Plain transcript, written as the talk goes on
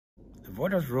The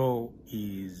voters' roll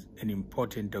is an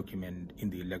important document in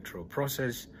the electoral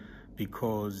process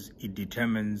because it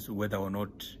determines whether or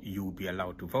not you will be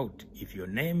allowed to vote. If your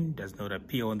name does not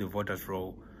appear on the voters'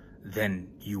 roll, then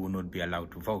you will not be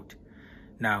allowed to vote.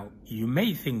 Now, you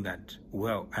may think that,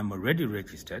 well, I'm already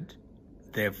registered,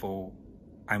 therefore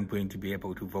I'm going to be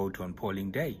able to vote on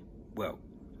polling day. Well,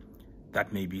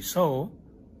 that may be so,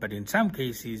 but in some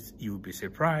cases you'll be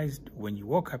surprised when you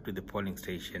walk up to the polling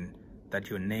station that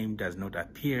your name does not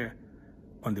appear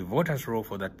on the voters' roll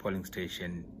for that polling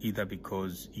station, either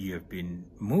because you have been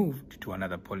moved to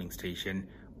another polling station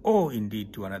or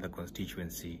indeed to another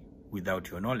constituency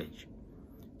without your knowledge.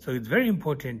 So it's very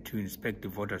important to inspect the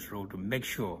voters' roll to make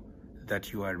sure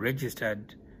that you are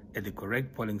registered at the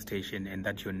correct polling station and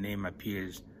that your name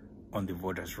appears on the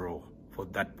voters' roll for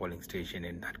that polling station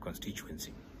and that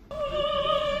constituency.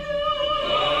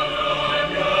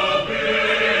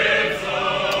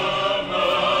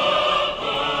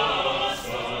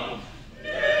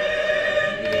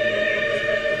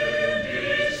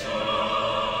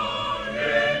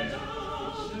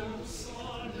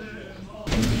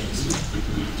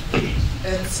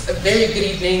 It's a very good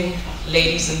evening,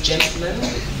 ladies and gentlemen,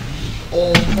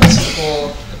 all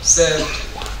protocol observed.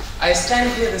 I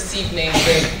stand here this evening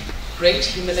with great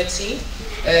humility.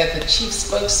 The chief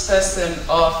spokesperson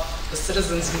of the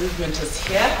citizens movement is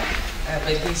here,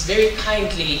 but he's very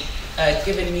kindly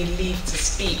given me leave to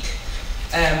speak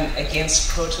against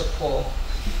protocol.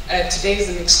 Today is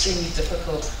an extremely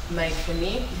difficult night for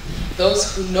me.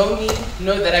 Those who know me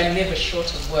know that I'm never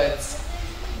short of words.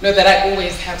 Know that I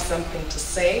always have something to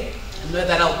say, and know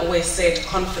that I'll always say it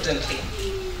confidently.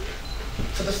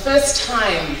 For the first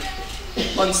time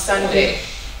on Sunday,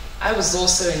 I was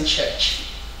also in church.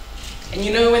 And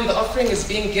you know, when the offering is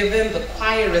being given, the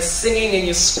choir is singing, and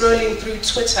you're scrolling through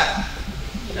Twitter.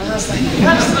 And I was like,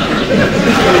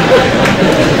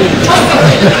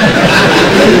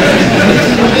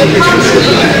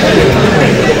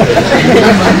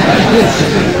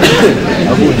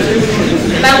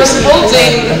 and I was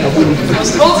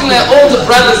holding my older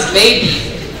brother's baby.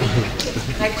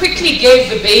 I quickly gave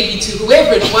the baby to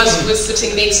whoever it was who was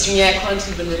sitting next to me. I can't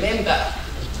even remember.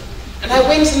 And I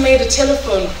went and made a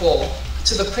telephone call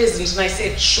to the president, and I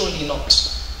said, surely not.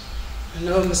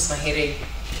 No, Miss Mahere,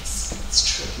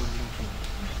 it's true.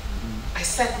 I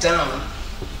sat down,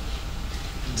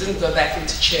 didn't go back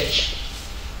into church.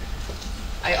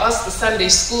 I asked the Sunday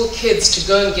school kids to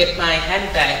go and get my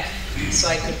handbag so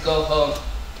I could go home.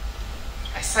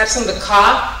 I sat in the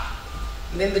car,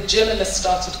 and then the journalists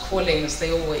started calling, as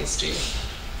they always do.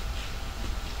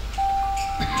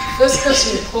 The first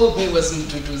person who called me was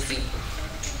Mduduzi.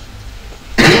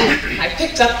 I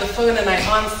picked up the phone and I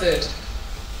answered,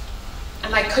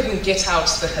 and I couldn't get out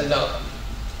the hello.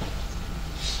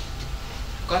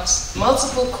 Got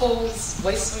multiple calls,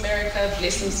 Voice of America,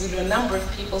 Blessing Zulu, a number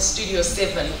of people, Studio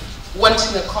 7,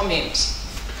 wanting a comment.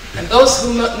 And those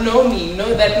who know me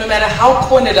know that no matter how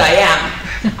cornered I am,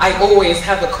 I always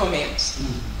have a comment.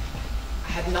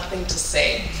 I had nothing to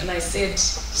say, and I said,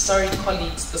 sorry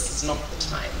colleagues, this is not the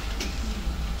time.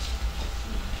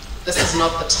 This is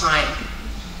not the time.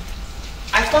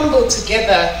 I fumbled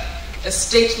together a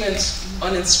statement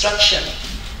on instruction.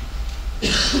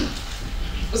 It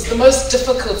was the most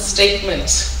difficult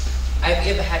statement I've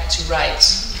ever had to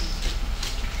write.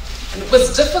 And it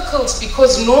was difficult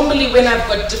because normally when I've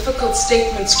got difficult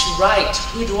statements to write,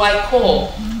 who do I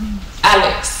call?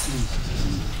 Alex.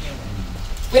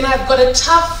 When I've got a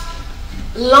tough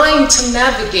line to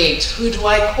navigate, who do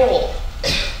I call?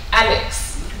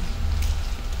 Alex.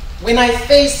 When I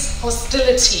face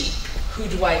hostility, who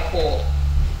do I call?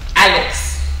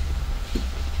 Alex.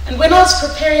 And when I was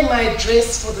preparing my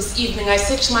address for this evening, I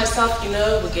said to myself, you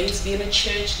know, we're going to be in a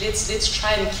church, let's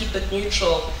try and keep it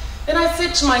neutral. Then I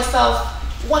said to myself,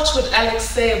 what would Alex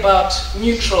say about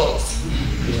neutrals?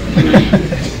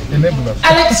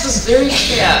 Alex was very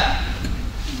clear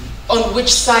on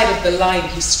which side of the line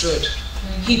he stood.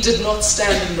 He did not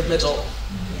stand in the middle.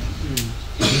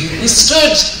 He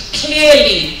stood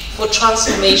clearly for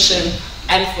transformation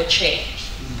and for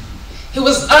change. He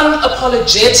was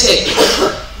unapologetic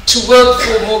to work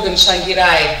for Morgan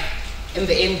Tsvangirai in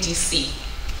the MDC.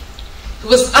 He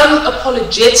was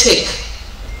unapologetic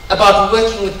about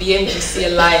working with the MDC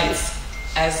Alliance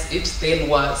as it then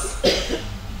was.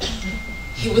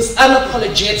 He was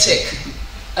unapologetic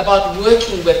about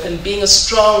working with and being a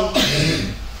strong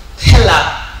pillar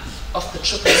of the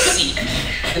CCC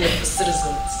and of the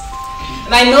citizens.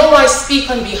 And I know I speak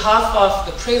on behalf of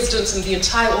the president and the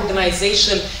entire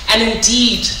organization, and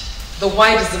indeed the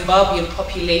wider Zimbabwean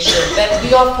population, that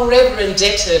we are forever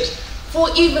indebted for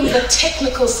even the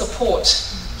technical support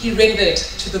he rendered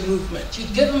to the movement.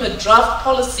 You'd give him a draft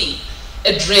policy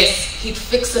address, he'd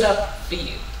fix it up for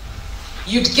you.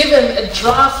 You'd give him a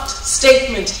draft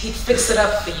statement, he'd fix it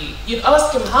up for you. You'd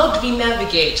ask him, how do we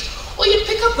navigate? Or you'd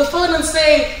pick up the phone and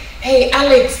say, hey,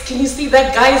 Alex, can you see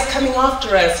that guy is coming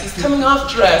after us? He's coming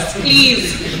after us.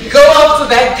 Please, go after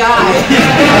that guy.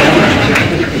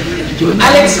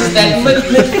 Alex was that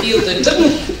midfielder. It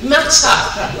didn't matter.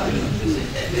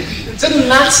 It didn't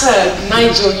matter,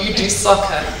 Nigel, you do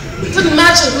soccer. It didn't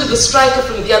matter who the striker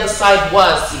from the other side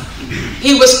was.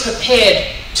 He was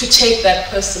prepared to take that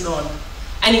person on.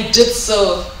 And he did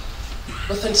so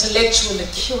with intellectual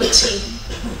acuity.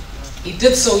 He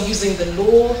did so using the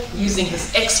law, using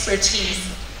his expertise,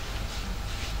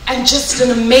 and just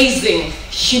an amazing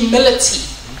humility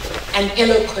and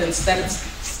eloquence that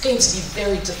it's going to be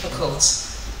very difficult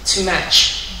to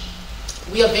match.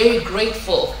 We are very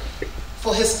grateful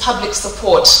for his public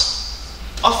support.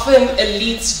 Often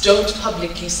elites don't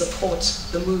publicly support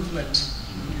the movement.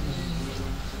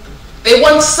 They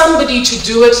want somebody to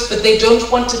do it, but they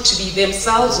don't want it to be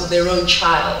themselves or their own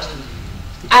child.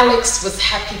 Alex was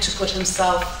happy to put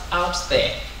himself out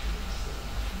there.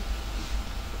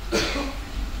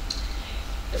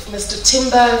 If Mr.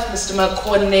 Timber, if Mr.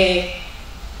 Makone,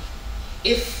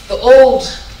 if the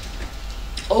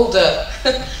older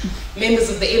members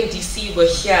of the MDC were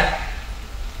here,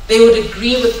 they would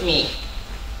agree with me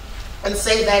and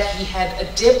say that he had a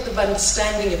depth of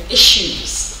understanding of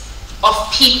issues,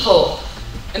 of people,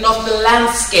 and of the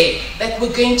landscape that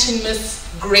we're going to miss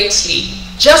greatly.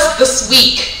 Just this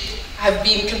week, I've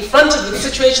been confronted with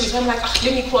situations where I'm like, oh,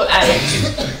 let me call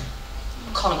Alex.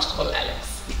 Can't call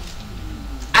Alex.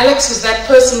 Alex was that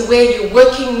person where you're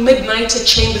working midnight at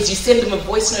Chambers, you send him a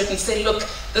voice note and say, look,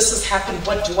 this has happened,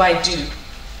 what do I do?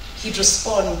 He'd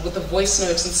respond with a voice note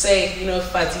and say, you know,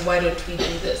 Fadzi, why don't we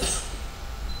do this?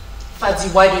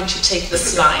 Fadzi, why don't you take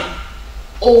this line?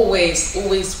 Always,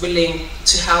 always willing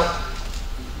to help.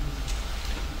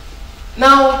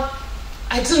 Now,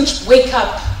 I didn't wake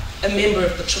up a member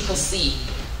of the CCC.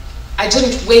 I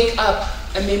didn't wake up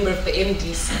a member of the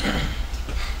MDC.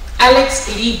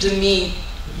 Alex believed in me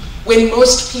when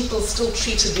most people still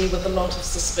treated me with a lot of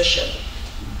suspicion.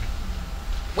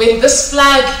 When this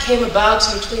flag came about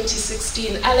in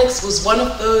 2016, Alex was one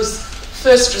of those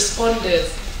first responders,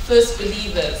 first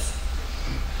believers,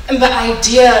 in the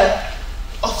idea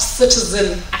of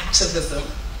citizen activism.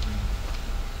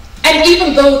 And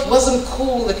even though it wasn't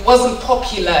cool, it wasn't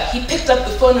popular, he picked up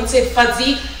the phone and said,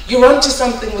 Fadzi, you're onto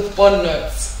something with bond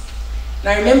notes. And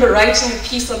I remember writing a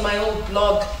piece on my old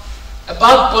blog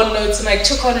about bond notes, and I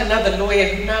took on another lawyer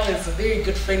who now is a very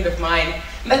good friend of mine.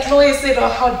 And that lawyer said, oh,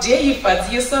 how dare you,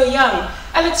 Fadzi, you're so young.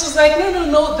 Alex was like, no, no,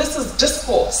 no, this is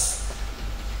discourse.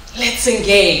 Let's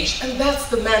engage. And that's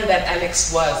the man that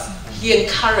Alex was. He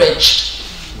encouraged.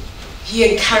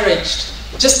 He encouraged.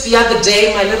 Just the other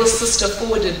day, my little sister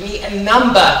forwarded me a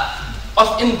number of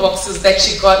inboxes that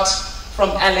she got from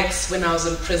Alex when I was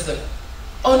in prison.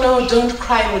 Oh no, don't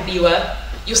cry, Mudiwa.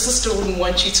 Your sister wouldn't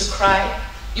want you to cry.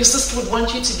 Your sister would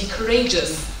want you to be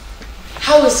courageous.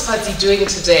 How is Fadzi doing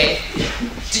today?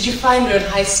 Did you find her in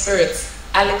high spirits?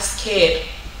 Alex cared.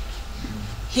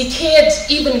 He cared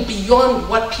even beyond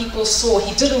what people saw.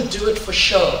 He didn't do it for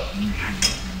show.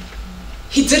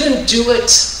 He didn't do it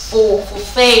for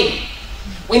fame.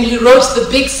 When he wrote the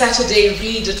Big Saturday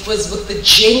Read, it was with the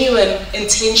genuine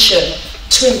intention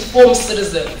to inform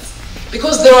citizens.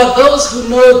 Because there are those who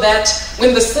know that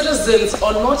when the citizens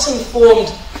are not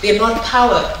informed, they're not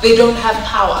power, they don't have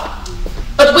power.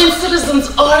 But when citizens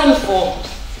are informed,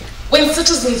 when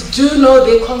citizens do know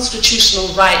their constitutional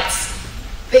rights,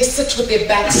 they sit with their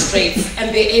backs straight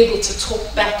and they're able to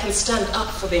talk back and stand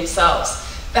up for themselves.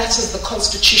 That is the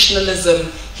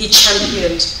constitutionalism he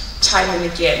championed time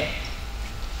and again.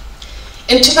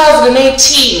 In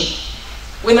 2018,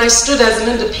 when I stood as an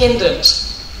independent,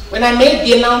 when I made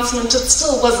the announcement, it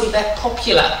still wasn't that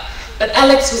popular. But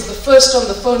Alex was the first on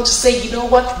the phone to say, you know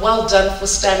what, well done for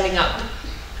standing up.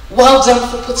 Well done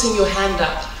for putting your hand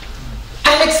up.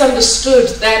 Alex understood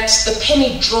that the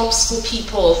penny drops for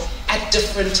people at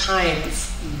different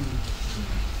times.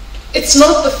 It's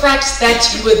not the fact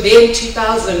that you were there in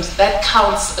 2000 that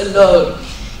counts alone.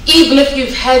 Even if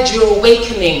you've had your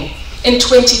awakening in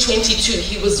 2022,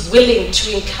 he was willing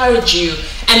to encourage you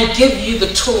and give you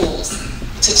the tools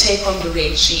to take on the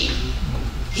regime.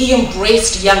 He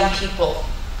embraced young people.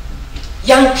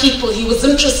 Young people, he was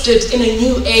interested in a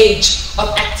new age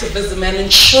of activism and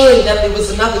ensuring that there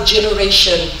was another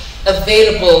generation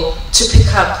available to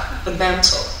pick up the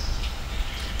mantle.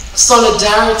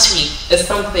 Solidarity is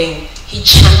something he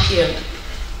championed.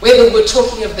 whether we're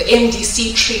talking of the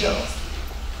MDC trio,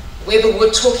 whether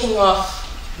we're talking of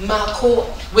Mako,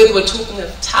 whether we're talking of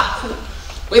Taku,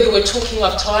 whether we're talking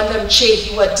of Tawanda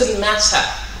Mchehiwa, it didn't matter.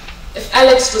 If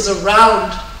Alex was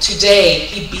around today,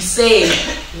 he'd be saying,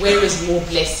 where is more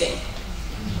blessing?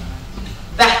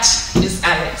 That is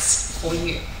Alex for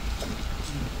you.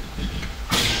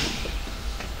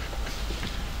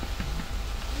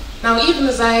 Now, even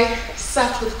as I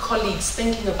sat with colleagues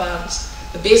thinking about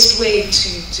the best way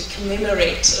to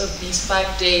commemorate over these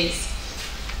 5 days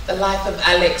the life of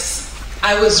Alex,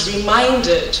 I was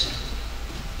reminded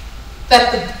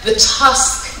that the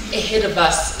task ahead of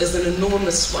us is an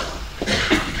enormous one.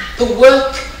 The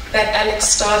work that Alex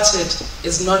started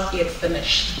is not yet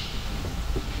finished.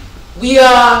 We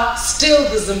are still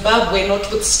the Zimbabwe,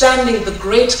 notwithstanding the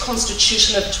great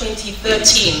constitution of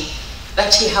 2013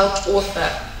 that he helped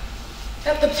author.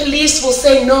 That the police will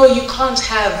say, no, you can't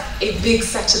have a big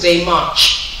Saturday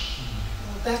march.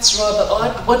 Well, that's rather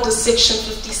odd. What does Section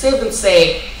 57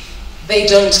 say? They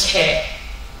don't care.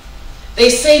 They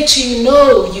say to you,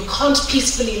 no, you can't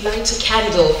peacefully light a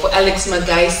candle for Alex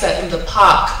Magaisa in the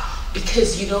park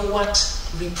because you know what?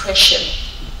 Repression.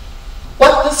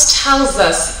 What this tells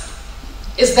us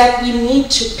is that we need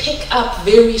to pick up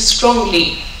very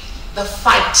strongly the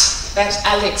fight that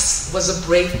Alex was a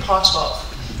brave part of.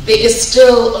 There is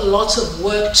still a lot of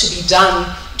work to be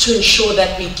done to ensure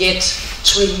that we get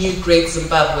to a new great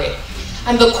Zimbabwe.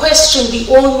 And the question we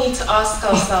all need to ask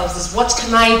ourselves is, what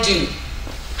can I do?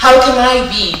 How can I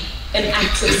be an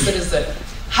active citizen?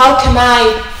 How can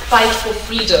I fight for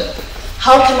freedom?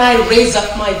 How can I raise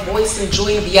up my voice and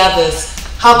join the others?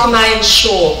 How can I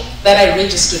ensure that I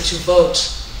register to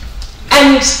vote?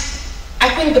 And I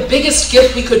think the biggest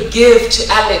gift we could give to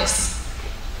Alex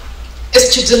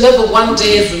is to deliver one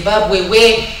day a Zimbabwe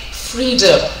where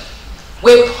freedom,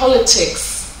 where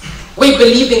politics, where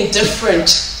believing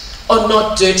different are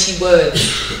not dirty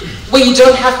words, where you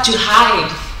don't have to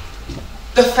hide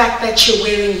the fact that you're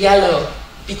wearing yellow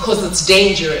because it's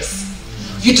dangerous.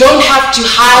 You don't have to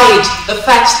hide the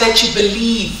fact that you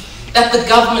believe that the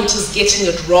government is getting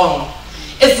it wrong.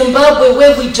 A Zimbabwe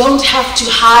where we don't have to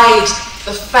hide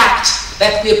the fact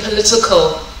that we're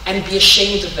political and be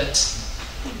ashamed of it.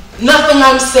 Nothing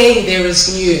I'm saying there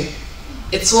is new.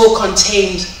 It's all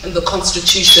contained in the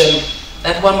constitution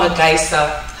that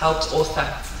Wamagaisa helped author.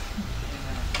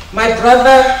 My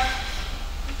brother,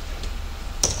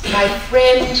 my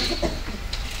friend,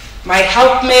 my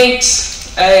helpmate,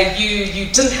 you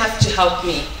didn't have to help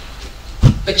me,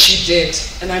 but you did,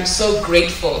 and I'm so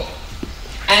grateful.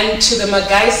 And to the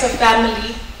Magaisa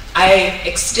family, I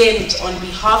extend on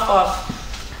behalf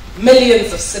of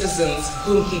millions of citizens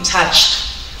whom he touched,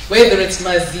 whether it's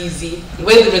Mazizi,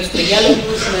 whether it's the Yellow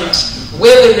Movement,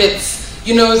 whether it's,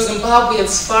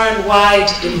 Zimbabweans far and wide,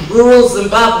 in rural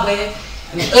Zimbabwe,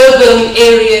 in urban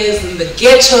areas, in the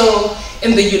ghetto,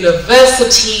 in the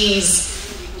universities,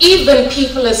 even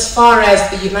people as far as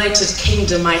the United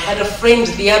Kingdom. I had a friend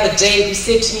the other day who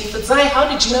said to me, Fadzai, how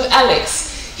did you know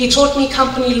Alex? He taught me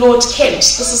Company Lord Kent.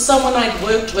 This is someone I'd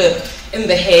worked with in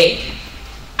The Hague.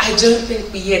 I don't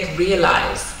think we yet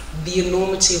realize the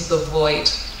enormity of the void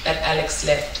that Alex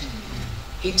left.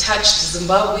 He touched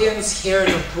Zimbabweans here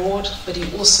and abroad, but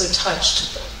he also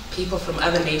touched people from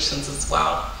other nations as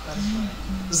well.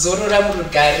 Zorora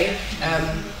Murugare,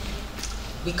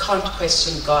 we can't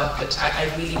question God, but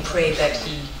I really pray that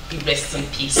he rests in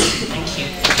peace. Thank you.